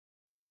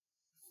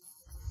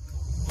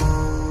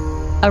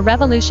A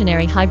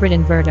revolutionary hybrid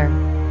inverter.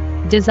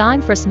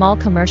 Designed for small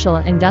commercial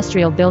and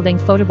industrial building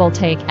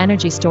photovoltaic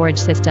energy storage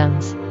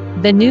systems.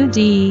 The new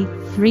Deye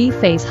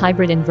 3-phase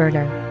hybrid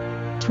inverter.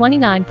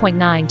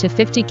 29.9 to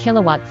 50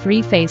 kilowatt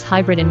 3-phase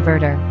hybrid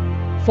inverter.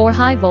 4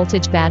 high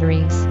voltage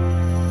batteries.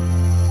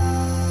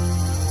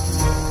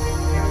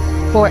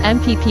 For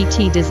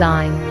MPPT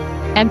design.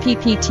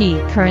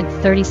 MPPT current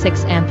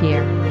 36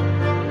 ampere.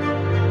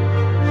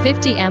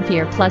 50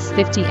 ampere plus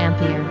 50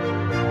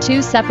 ampere.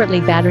 2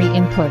 separately battery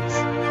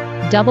inputs.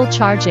 Double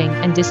charging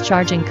and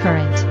discharging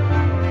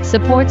current.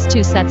 Supports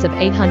 2 sets of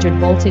 800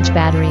 voltage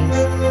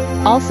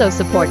batteries. Also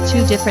support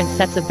 2 different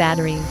sets of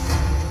batteries.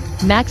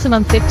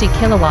 Maximum 50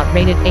 kilowatt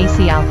rated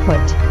AC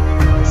output.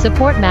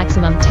 Support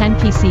maximum 10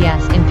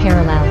 PCS in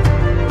parallel.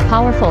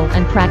 Powerful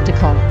and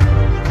practical.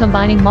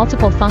 Combining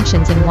multiple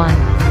functions in one.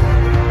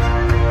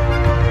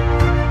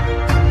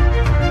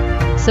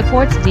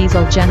 Supports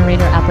diesel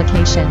generator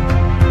application.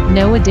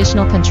 No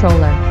additional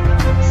controller.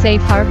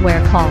 Save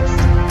hardware cost.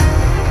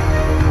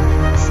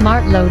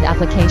 Smart load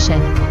application.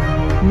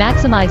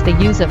 Maximize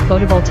the use of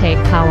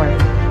photovoltaic power.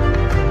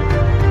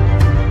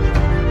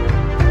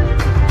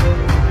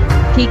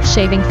 Peak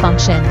shaving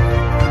function.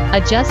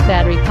 Adjust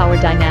battery power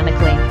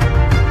dynamically.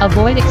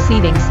 Avoid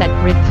exceeding set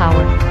grid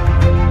power.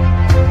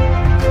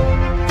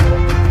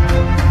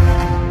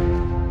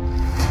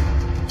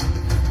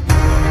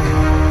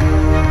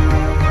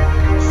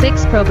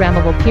 Six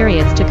programmable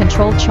periods to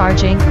control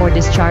charging or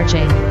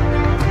discharging.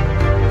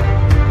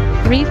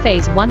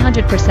 3-phase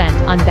 100%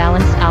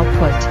 unbalanced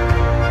output.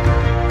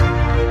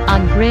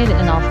 On-grid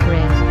and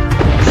off-grid.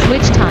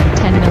 Switch time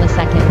 10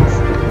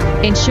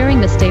 milliseconds. Ensuring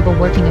the stable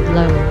working of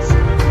loads.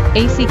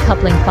 AC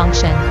coupling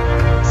function.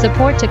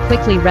 Support to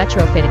quickly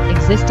retrofit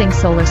existing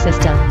solar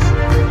systems.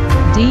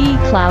 Deye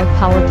Cloud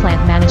Power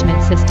Plant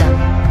Management System.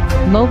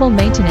 Mobile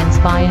maintenance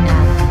via an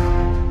app.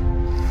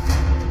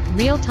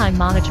 Real-time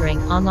monitoring,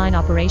 online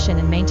operation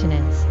and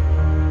maintenance.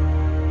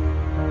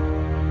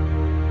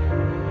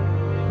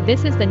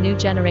 This is the new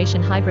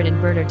generation hybrid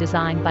inverter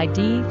designed by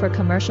Deye for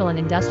commercial and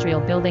industrial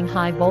building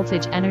high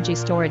voltage energy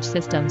storage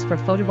systems for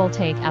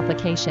photovoltaic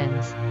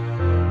applications.